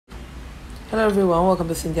Hello everyone, welcome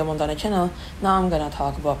to Cynthia Montana channel. Now I'm gonna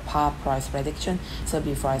talk about Phala price prediction. So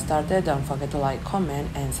before I started, don't forget to like, comment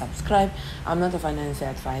and subscribe. I'm not a financial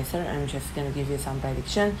advisor, I'm just gonna give you some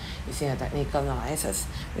prediction using a technical analysis.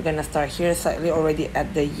 We're gonna start here slightly already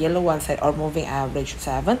at the yellow one side or moving average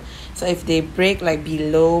 7. So if they break like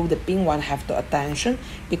below the pink one, have to attention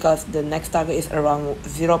because the next target is around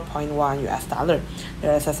 0.1 US dollar.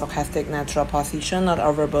 There is a stochastic natural position not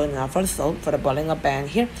overbought enough so for the Bollinger Band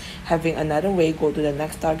here, having another way go to the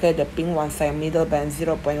next target, the pink one side middle band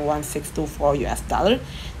 0.1624 US dollar.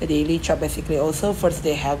 The daily chart basically also first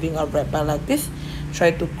day having a red bar like this. Try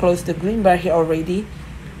to close the green bar here already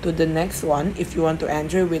to the next one. If you want to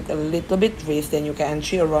enter with a little bit risk, then you can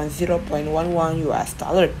enter around 0.11 US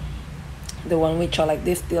dollar. The one which are like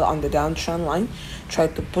this still on the downtrend line, try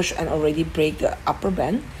to push and already break the upper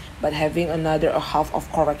band, but having another half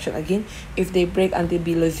of correction again. If they break until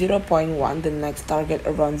below 0.1, the next target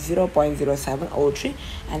around 0.0703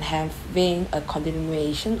 and having a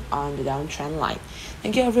continuation on the downtrend line.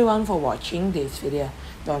 Thank you everyone for watching this video.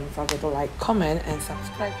 Don't forget to like, comment and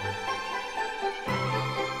subscribe.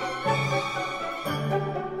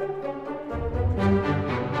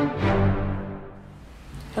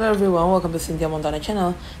 Hello everyone, welcome to Cynthia Montana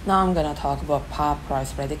channel. Now I'm gonna talk about Phala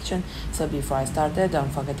price prediction. So before I started, don't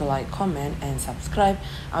forget to like, comment and subscribe.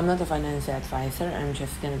 I'm not a financial advisor, I'm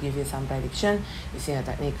just gonna give you some prediction using a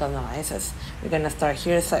technical analysis. We're gonna start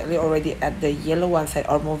here slightly already at the yellow one side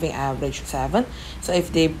or moving average 7. So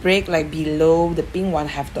if they break like below the pink one,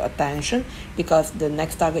 have to attention because the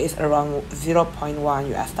next target is around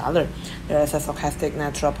 0.1 US dollar. There is a stochastic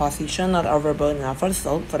natural position not overbought enough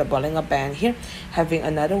so for the Bollinger Band here, having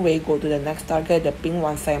another way go to the next target, the pink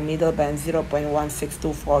one side middle band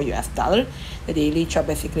 0.1624 US dollar. The daily chart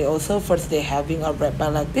basically also first day having a red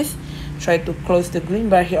bar like this. Try to close the green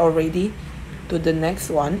bar here already to the next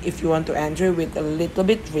one. If you want to enter with a little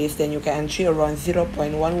bit risk, then you can enter around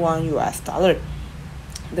 0.11 US dollar.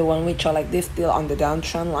 The one which are like this still on the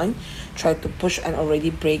downtrend line, try to push and already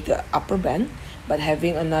break the upper band, but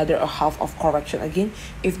having another half of correction again.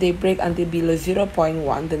 If they break until below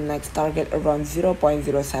 0.1, the next target around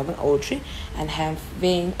 0.0703 and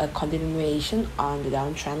having a continuation on the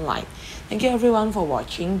downtrend line. Thank you everyone for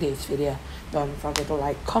watching this video. Don't forget to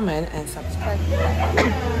like, comment and subscribe.